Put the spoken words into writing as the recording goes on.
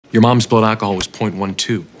Your mom's blood alcohol was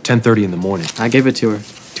 0.12, 10:30 in the morning. I gave it to her.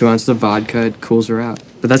 2 ounces of vodka, it cools her out.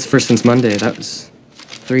 But that's first since Monday. That was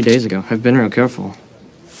 3 days ago. I've been real careful.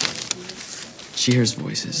 She hears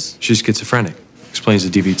voices. She's schizophrenic. Explains the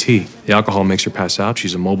DVT. The alcohol makes her pass out.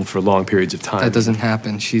 She's immobile for long periods of time. That doesn't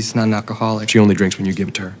happen. She's not an alcoholic. She only drinks when you give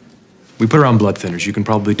it to her. We put her on blood thinners. You can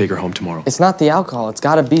probably take her home tomorrow. It's not the alcohol. It's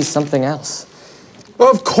got to be something else.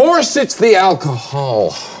 Of course it's the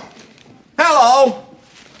alcohol. Hello.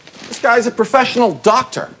 This guy's a professional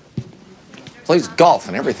doctor. Plays golf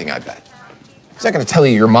and everything, I bet. He's not going to tell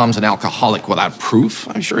you your mom's an alcoholic without proof.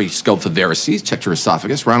 I'm sure he scoped for varices, checked her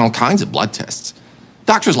esophagus, ran all kinds of blood tests.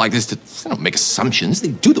 Doctors like this, they don't make assumptions. They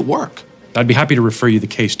do the work. I'd be happy to refer you the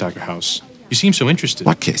case, Dr. House. You seem so interested.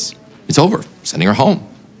 What case? It's over. Sending her home.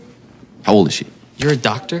 How old is she? You're a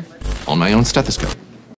doctor? On my own stethoscope.